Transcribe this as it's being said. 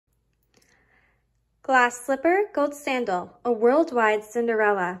Glass Slipper, Gold Sandal, A Worldwide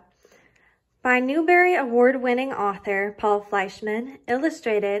Cinderella by Newbery Award-winning author Paul Fleischman,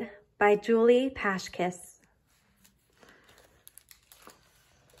 illustrated by Julie Paschkis.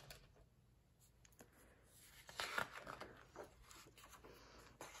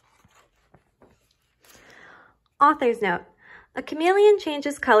 Author's note: a chameleon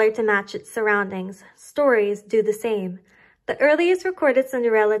changes color to match its surroundings. Stories do the same. The earliest recorded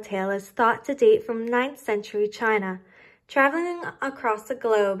Cinderella tale is thought to date from 9th century China. Traveling across the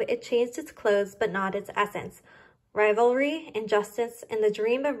globe, it changed its clothes but not its essence. Rivalry, injustice, and the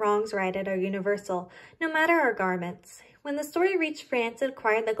dream of wrongs righted are universal, no matter our garments. When the story reached France, it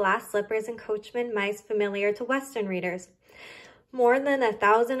acquired the glass slippers and coachman mice familiar to Western readers. More than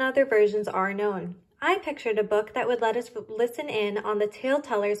 1,000 other versions are known. I pictured a book that would let us listen in on the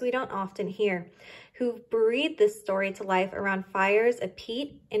tale-tellers we don't often hear, who've breathed this story to life around fires of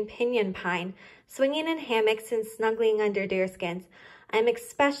peat and pinyon pine, swinging in hammocks and snuggling under deerskins. I'm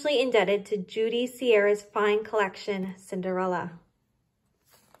especially indebted to Judy Sierra's fine collection, Cinderella.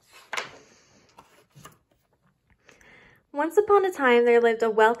 Once upon a time, there lived a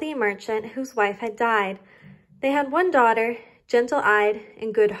wealthy merchant whose wife had died. They had one daughter, gentle-eyed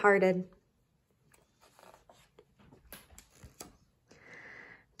and good-hearted.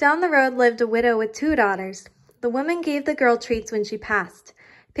 Down the road lived a widow with 2 daughters. The woman gave the girl treats when she passed: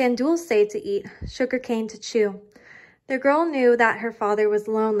 pan dulce to eat, sugar cane to chew. The girl knew that her father was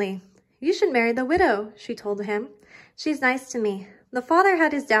lonely. "You should marry the widow," she told him. "She's nice to me." The father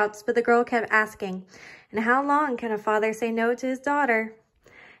had his doubts, but the girl kept asking, and how long can a father say no to his daughter?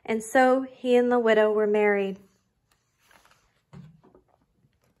 And so he and the widow were married.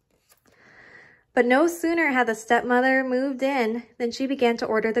 But no sooner had the stepmother moved in than she began to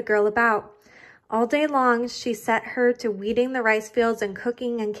order the girl about. All day long, she set her to weeding the rice fields and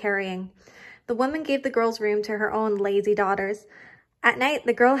cooking and carrying. The woman gave the girl's room to her own lazy daughters. At night,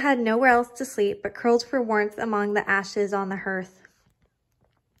 the girl had nowhere else to sleep but curled for warmth among the ashes on the hearth.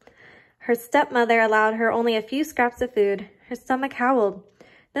 Her stepmother allowed her only a few scraps of food. Her stomach howled.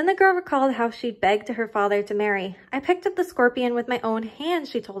 Then the girl recalled how she begged her father to marry. "I picked up the scorpion with my own hands,"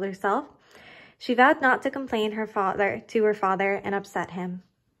 she told herself. She vowed not to complain to her father and upset him.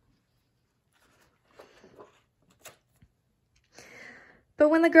 But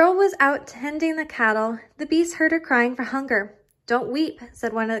when the girl was out tending the cattle, the beast heard her crying for hunger. "Don't weep,"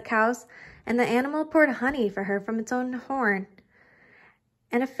 said one of the cows, and the animal poured honey for her from its own horn.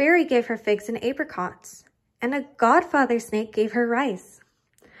 And a fairy gave her figs and apricots, and a godfather snake gave her rice.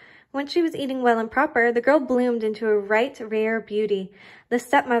 When she was eating well and proper, the girl bloomed into a right rare beauty. The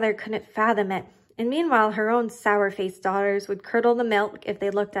stepmother couldn't fathom it, and meanwhile her own sour-faced daughters would curdle the milk if they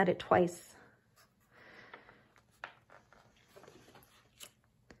looked at it twice.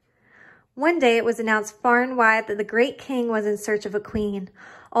 One day it was announced far and wide that the great king was in search of a queen.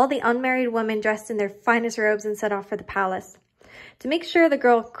 All the unmarried women dressed in their finest robes and set off for the palace. To make sure the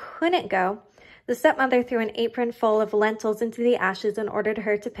girl couldn't go, the stepmother threw an apron full of lentils into the ashes and ordered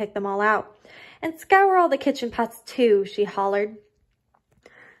her to pick them all out. "And scour all the kitchen pots too," she hollered.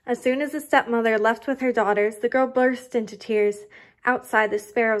 As soon as the stepmother left with her daughters, the girl burst into tears. Outside, the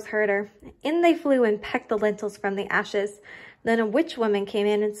sparrows heard her. In they flew and pecked the lentils from the ashes. Then a witch woman came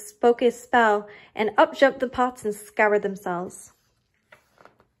in and spoke a spell, and up jumped the pots and scoured themselves.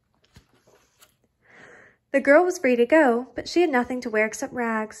 The girl was free to go, but she had nothing to wear except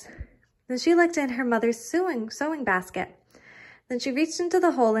rags. Then she looked in her mother's sewing basket. Then she reached into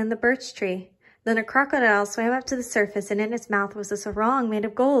the hole in the birch tree. Then a crocodile swam up to the surface, and in its mouth was a sarong made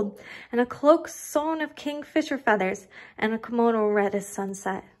of gold, and a cloak sewn of kingfisher feathers, and a kimono red as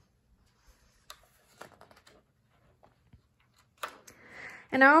sunset.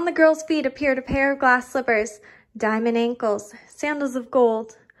 And on the girl's feet appeared a pair of glass slippers, diamond ankles, sandals of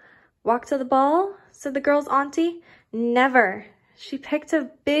gold. "Walk to the ball?" said the girl's auntie. "Never." She picked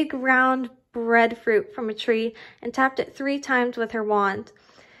a big round breadfruit from a tree and tapped it 3 times with her wand.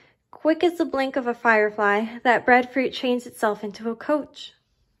 Quick as the blink of a firefly, that breadfruit changed itself into a coach.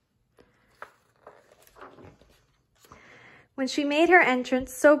 When she made her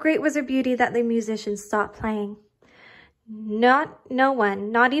entrance, so great was her beauty that the musicians stopped playing. No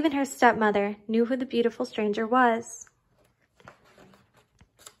one, not even her stepmother, knew who the beautiful stranger was.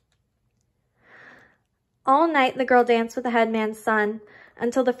 All night the girl danced with the headman's son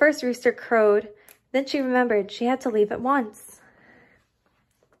until the first rooster crowed. Then she remembered she had to leave at once.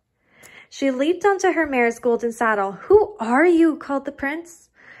 She leaped onto her mare's golden saddle. "Who are you?" called the prince.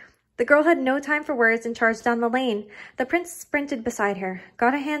 The girl had no time for words and charged down the lane. The prince sprinted beside her,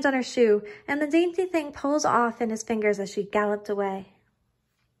 got a hand on her shoe, and the dainty thing pulled off in his fingers as she galloped away.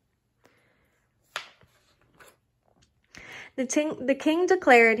 The king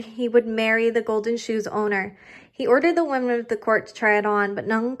declared he would marry the golden shoe's owner. He ordered the women of the court to try it on, but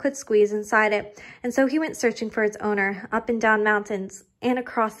none could squeeze inside it, and so he went searching for its owner, up and down mountains, and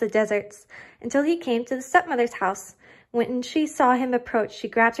across the deserts, until he came to the stepmother's house. When she saw him approach, she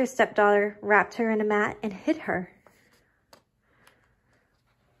grabbed her stepdaughter, wrapped her in a mat, and hid her.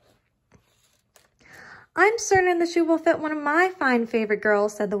 "I'm certain the shoe will fit one of my fine favorite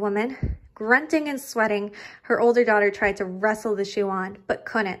girls," said the woman. Grunting and sweating, her older daughter tried to wrestle the shoe on, but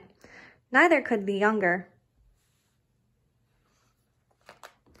couldn't. Neither could the younger.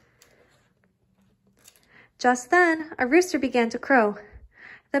 Just then, a rooster began to crow.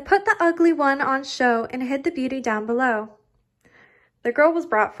 They put the ugly one on show and hid the beauty down below. The girl was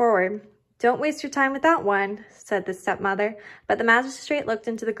brought forward. "Don't waste your time with that one," said the stepmother, but the magistrate looked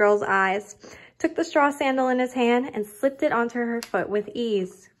into the girl's eyes, took the straw sandal in his hand, and slipped it onto her foot with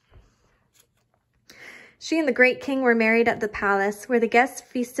ease. She and the great king were married at the palace, where the guests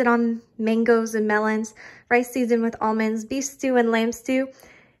feasted on mangoes and melons, rice seasoned with almonds, beef stew and lamb stew,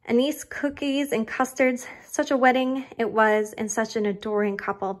 anise cookies and custards. Such a wedding it was, and such an adoring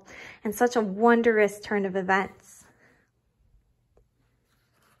couple, and such a wondrous turn of events.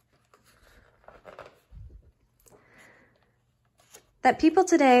 That people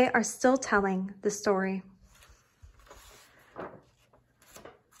today are still telling the story.